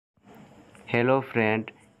Hello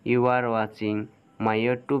friend, you are watching my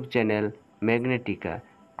YouTube channel Magnetica.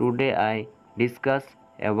 Today I discuss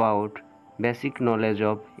about basic knowledge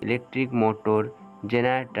of electric motor,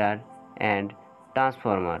 generator and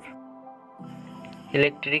transformer.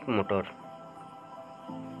 Electric motor.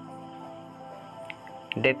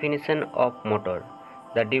 Definition of motor.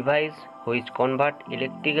 The device which converts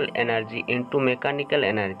electrical energy into mechanical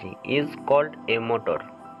energy is called a motor.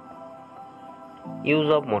 Use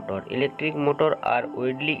of motor. Electric motors are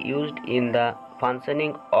widely used in the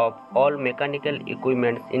functioning of all mechanical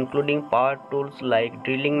equipments including power tools like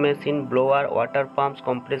drilling machine, blower, water pumps,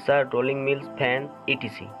 compressor, rolling mills, fans,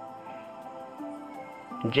 etc.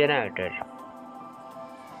 Generator.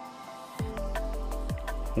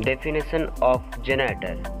 Definition of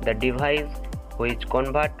generator. The device which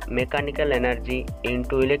converts mechanical energy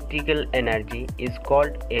into electrical energy is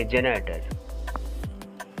called a generator.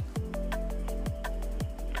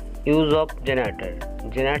 Use of generator.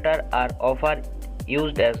 Generators are often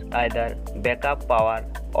used as either backup power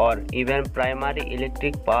or even primary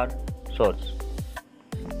electric power source.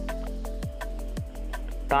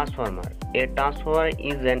 Transformer. A transformer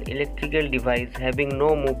is an electrical device having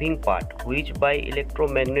no moving part which by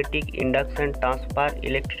electromagnetic induction transfers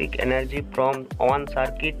electric energy from one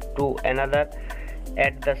circuit to another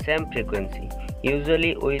at the same frequency,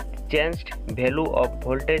 usually with changed value of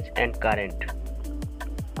voltage and current.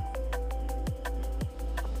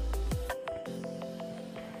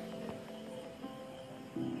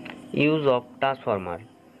 Use of transformer.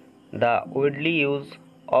 The widely use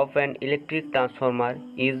of an electric transformer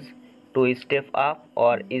is to step up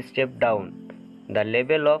or step down the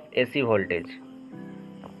level of AC voltage.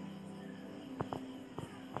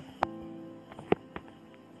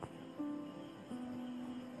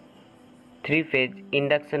 Three-phase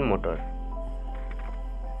induction motor.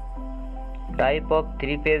 Type of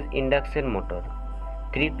three-phase induction motor.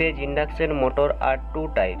 Three-phase induction motor are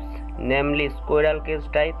two types, namely squirrel cage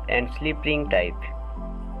type and slip ring type.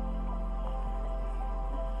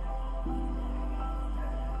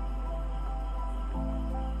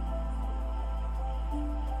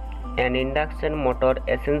 An induction motor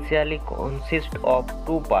essentially consists of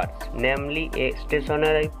two parts, namely a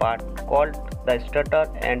stationary part called the stator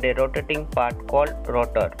and a rotating part called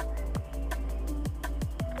rotor.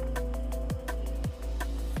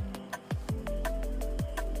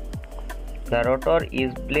 The rotor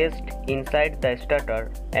is placed inside the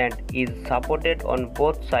stator and is supported on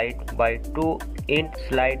both sides by two end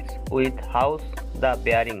slides which house the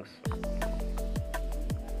bearings.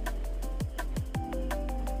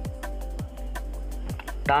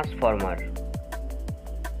 Transformer.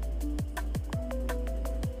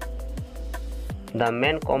 The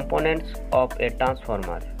main components of a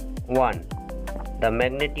transformer: 1. The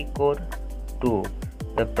magnetic core. 2.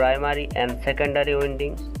 The primary and secondary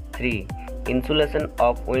windings. 3. Insulation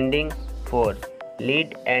of windings. 4.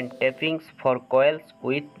 Lead and tappings for coils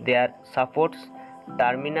with their supports,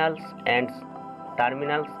 terminals and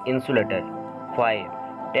terminals insulated.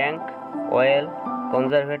 5. Tank, oil,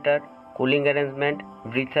 conservator, cooling arrangement,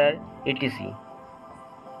 breather, etc.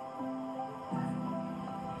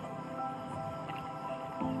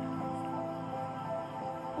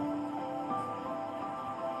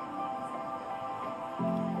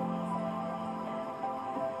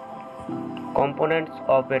 Components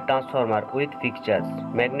of a transformer with fixtures: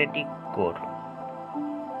 magnetic core,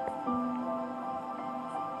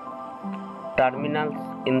 terminals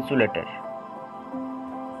insulator,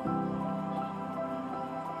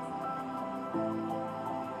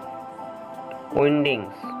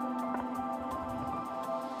 windings,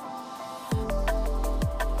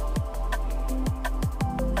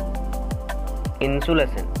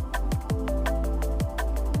 insulation,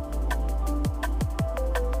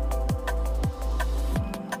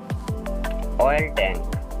 oil tank,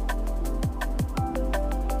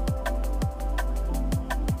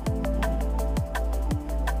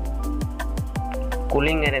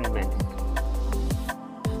 cooling arrangements,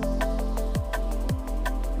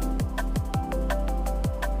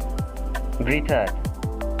 breather,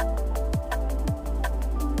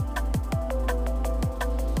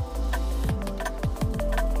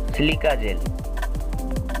 silica gel,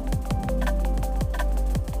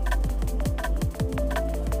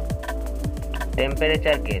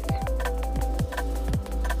 temperature gauge,